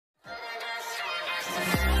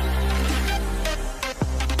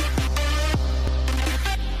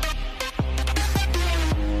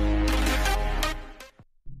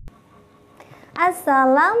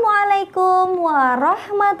Assalamualaikum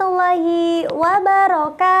warahmatullahi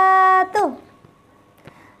wabarakatuh.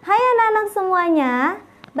 Hai anak-anak semuanya,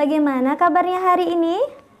 bagaimana kabarnya hari ini?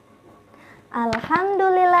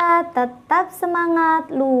 Alhamdulillah, tetap semangat,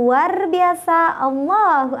 luar biasa,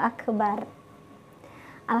 Allahu Akbar.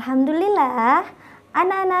 Alhamdulillah,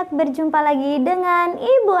 anak-anak berjumpa lagi dengan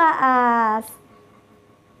Ibu Aas.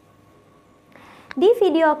 Di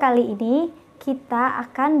video kali ini kita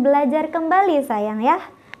akan belajar kembali sayang ya.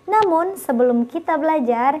 Namun sebelum kita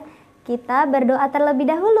belajar, kita berdoa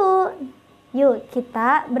terlebih dahulu. Yuk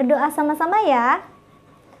kita berdoa sama-sama ya.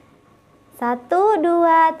 1,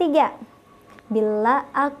 2, 3. Bila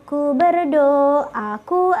aku berdoa,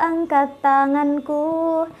 aku angkat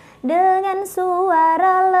tanganku dengan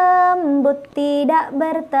suara lembut, tidak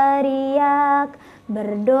berteriak.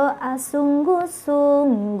 Berdoa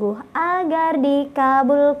sungguh-sungguh agar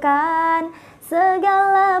dikabulkan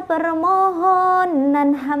segala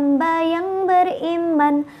permohonan hamba yang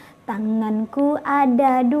beriman. Tanganku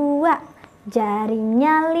ada 2,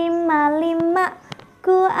 jarinya 5,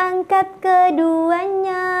 ku angkat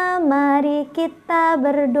keduanya, mari kita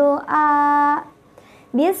berdoa.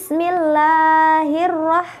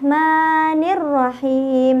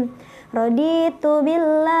 Bismillahirrahmanirrahim. Raditu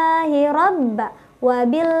billahi rabba wa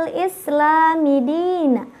bil islami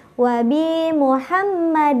dina wa bi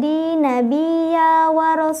muhammadin nabiyya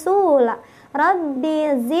wa rasula.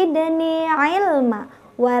 Rabbi zidni ilma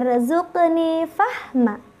warzuqni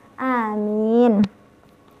fahma. Amin.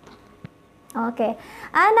 Oke,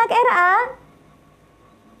 anak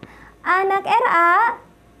RA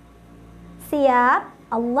siap?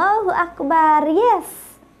 Allahu Akbar. Yes.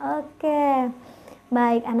 Oke.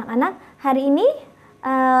 Baik anak-anak, hari ini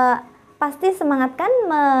pasti semangat kan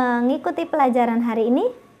mengikuti pelajaran hari ini?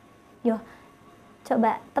 Yuk,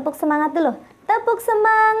 coba tepuk semangat dulu. Tepuk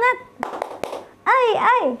semangat.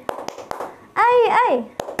 Ai.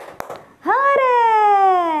 Hore.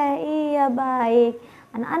 Iya, baik.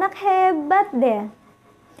 Anak-anak hebat deh.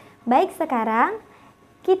 Baik, sekarang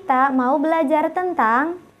kita mau belajar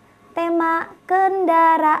tentang tema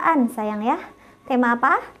kendaraan sayang ya. Tema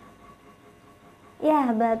apa?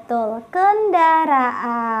 Ya, betul,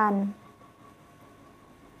 kendaraan.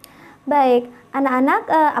 Baik, anak-anak,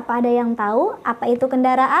 apa ada yang tahu apa itu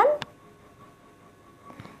kendaraan?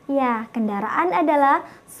 Ya, kendaraan adalah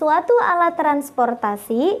suatu alat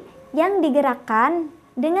transportasi yang digerakkan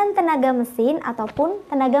dengan tenaga mesin ataupun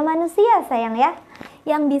tenaga manusia sayang ya,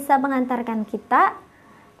 yang bisa mengantarkan kita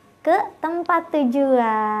ke tempat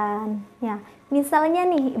tujuan. Ya, misalnya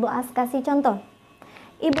nih Ibu As kasih contoh.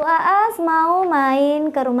 Ibu Aas mau main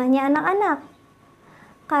ke rumahnya anak-anak.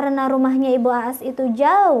 Karena rumahnya Ibu Aas itu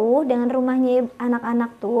jauh dengan rumahnya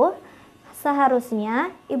anak-anak tuh,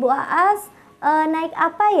 seharusnya Ibu Aas naik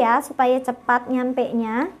apa ya supaya cepat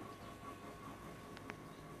nyampenya?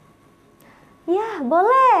 Ya,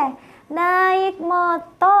 boleh. Naik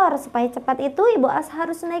motor. Supaya cepat itu Ibu Aas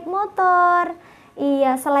harus naik motor.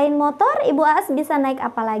 Iya, selain motor Ibu Aas bisa naik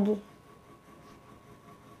apa lagi?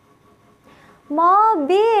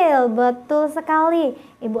 Mobil, betul sekali.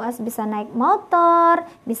 Ibu As bisa naik motor,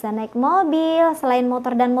 bisa naik mobil. Selain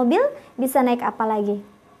motor dan mobil, bisa naik apa lagi?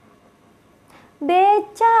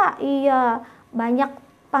 Beca, iya. Banyak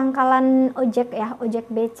pangkalan ojek ya, ojek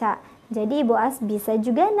beca. Jadi Ibu As bisa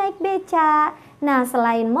juga naik beca. Nah,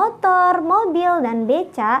 selain motor, mobil, dan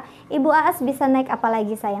beca, Ibu As bisa naik apa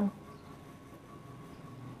lagi sayang?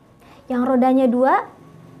 Yang rodanya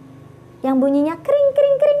 2, yang bunyinya kring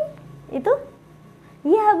kring kring, itu?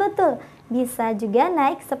 Iya, betul. Bisa juga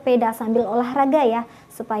naik sepeda sambil olahraga ya,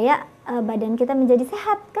 supaya badan kita menjadi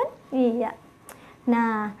sehat kan? Iya.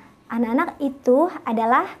 Nah, anak-anak, itu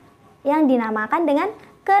adalah yang dinamakan dengan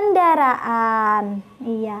kendaraan.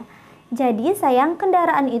 Iya. Jadi sayang,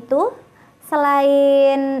 kendaraan itu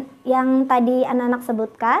selain yang tadi anak-anak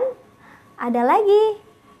sebutkan, ada lagi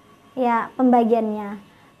ya pembagiannya.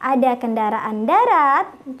 Ada kendaraan darat,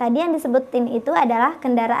 tadi yang disebutin itu adalah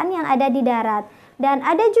kendaraan yang ada di darat. Dan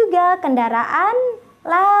ada juga kendaraan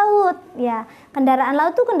laut. Ya, kendaraan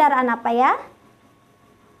laut itu kendaraan apa ya?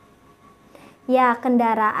 Ya,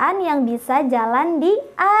 kendaraan yang bisa jalan di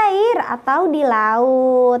air atau di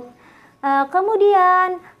laut.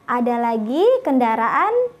 Kemudian ada lagi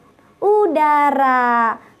kendaraan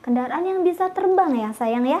udara. Kendaraan yang bisa terbang ya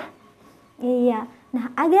sayang ya. Iya.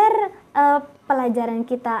 Nah, agar pelajaran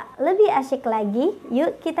kita lebih asyik lagi,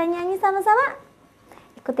 yuk kita nyanyi sama-sama.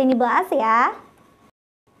 Ikutin Ibu As ya.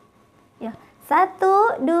 Yuk,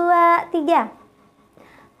 1, 2, 3.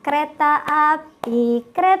 Kereta api,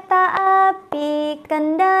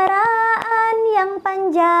 kendaraan yang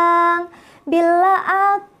panjang. Bila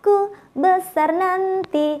aku aku besar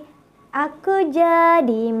nanti, aku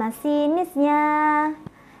jadi masinisnya.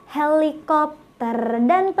 Helikopter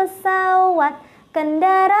dan pesawat,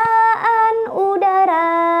 kendaraan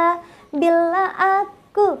udara. Bila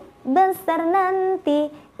aku besar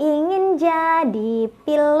nanti, ingin jadi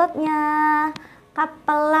pilotnya.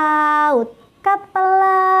 Kapal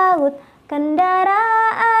laut,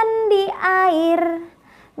 kendaraan di air.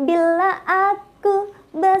 Bila aku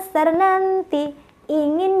besar nanti,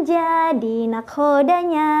 ingin jadi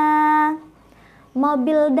nakhodanya.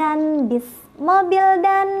 Mobil dan bis,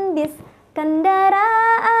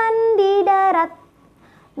 kendaraan di darat.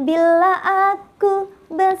 Bila aku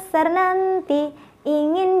besar nanti,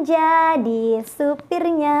 ingin jadi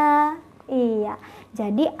supirnya. Iya,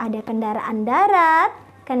 jadi ada kendaraan darat,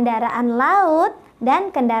 kendaraan laut,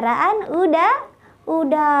 dan kendaraan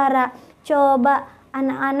udara. Coba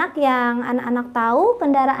anak-anak tahu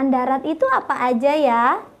kendaraan darat itu apa aja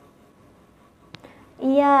ya?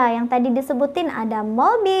 Iya, yang tadi disebutin ada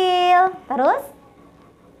mobil, terus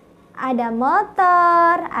ada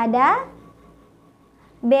motor, ada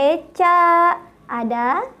beca,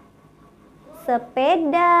 ada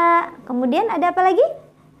sepeda, kemudian ada apa lagi?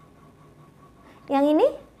 Yang ini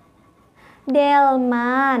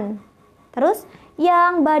delman. Terus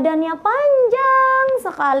yang badannya panjang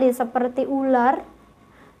sekali seperti ular,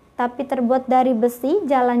 tapi terbuat dari besi,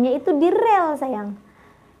 jalannya itu di rel sayang.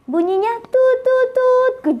 Bunyinya tut tut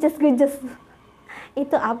tut, gujes.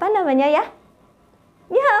 Itu apa namanya ya?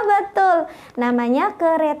 Ya betul, namanya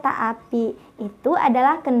kereta api. Itu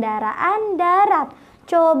adalah kendaraan darat.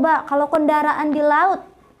 Coba kalau kendaraan di laut,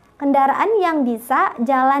 kendaraan yang bisa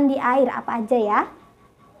jalan di air apa aja ya?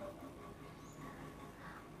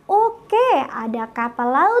 Oke, ada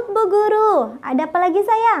kapal laut Bu Guru. Ada apa lagi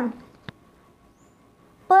sayang?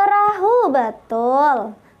 Perahu,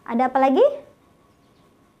 betul. Ada apa lagi?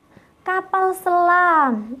 Kapal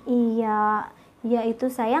selam. Iya,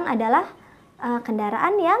 yaitu sayang adalah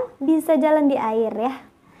kendaraan yang bisa jalan di air ya.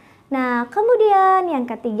 Nah, kemudian yang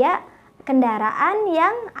ketiga, kendaraan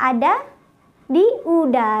yang ada di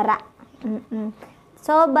udara.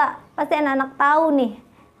 Coba, pasti anak-anak tahu nih,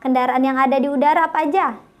 kendaraan yang ada di udara apa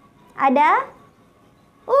aja? Ada?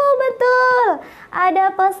 Betul, ada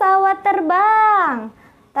pesawat terbang.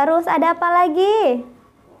 Terus ada apa lagi?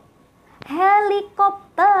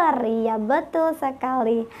 Helikopter. Iya betul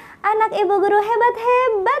sekali. Anak ibu guru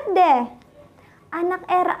hebat-hebat deh. Anak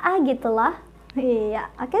RA gitu loh. Iya,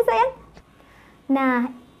 oke sayang. Nah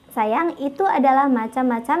sayang, itu adalah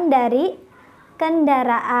macam-macam dari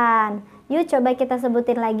kendaraan. Yuk coba kita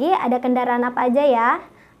sebutin lagi, ada kendaraan apa aja ya?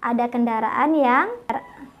 Ada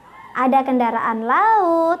kendaraan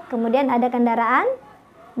laut, kemudian ada kendaraan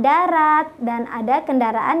darat, dan ada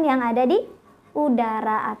kendaraan yang ada di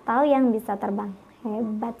udara atau yang bisa terbang.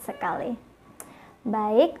 Hebat sekali.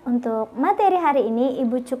 Baik, untuk materi hari ini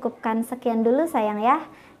Ibu cukupkan sekian dulu sayang ya.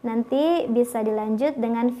 Nanti bisa dilanjut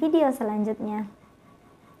dengan video selanjutnya.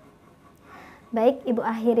 Baik, Ibu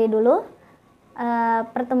akhiri dulu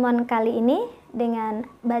pertemuan kali ini dengan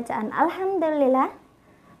bacaan Alhamdulillah.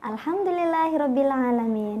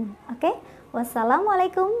 Alhamdulillahirrabbilalamin. Oke,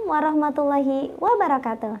 wassalamualaikum warahmatullahi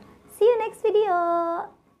wabarakatuh. See you next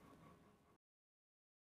video.